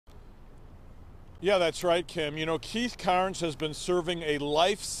Yeah, that's right, Kim. You know, Keith Carnes has been serving a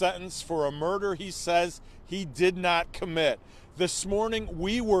life sentence for a murder he says he did not commit. This morning,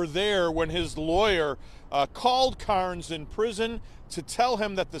 we were there when his lawyer called Carnes in prison to tell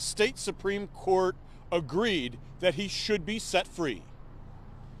him that the state Supreme Court agreed that he should be set free.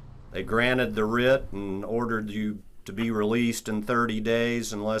 They granted the writ and ordered you to be released in 30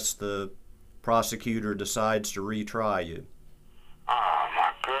 days unless the prosecutor decides to retry you. Oh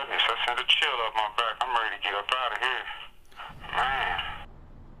my goodness, I sent a chill up my back. I'm ready to get up out of here. Man.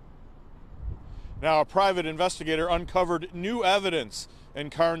 Now, a private investigator uncovered new evidence in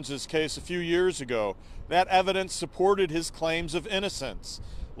Carnes' case a few years ago. That evidence supported his claims of innocence.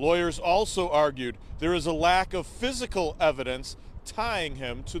 Lawyers also argued there is a lack of physical evidence tying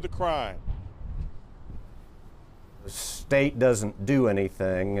him to the crime. The state doesn't do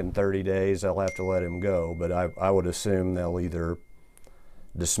anything in 30 days, they'll have to let him go, but I would assume they'll either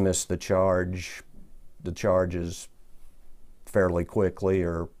dismiss the charges fairly quickly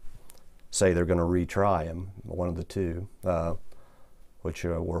or say they're going to retry him, one of the two, which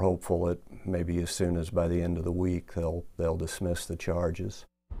we're hopeful that maybe as soon as by the end of the week they'll dismiss the charges.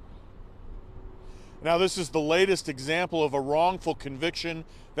 Now, this is the latest example of a wrongful conviction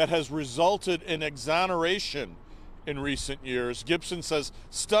that has resulted in exoneration in recent years. Gibson says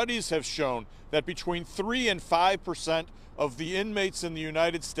studies have shown that between 3 and 5% of the inmates in the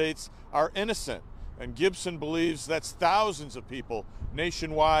United States are innocent. And Gibson believes that's thousands of people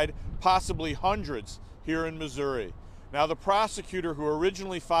nationwide, possibly hundreds here in Missouri. Now, the prosecutor who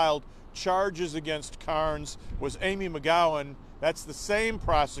originally filed charges against Carnes was Amy McGowan. That's the same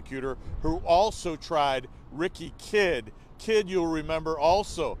prosecutor who also tried Ricky Kidd. Kidd, you'll remember,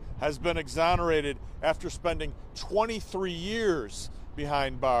 also has been exonerated after spending 23 years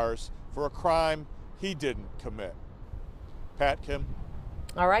behind bars for a crime he didn't commit. Pat, Kim?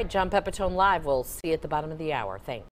 All right, John Pepitone Live. We'll see you at the bottom of the hour. Thanks.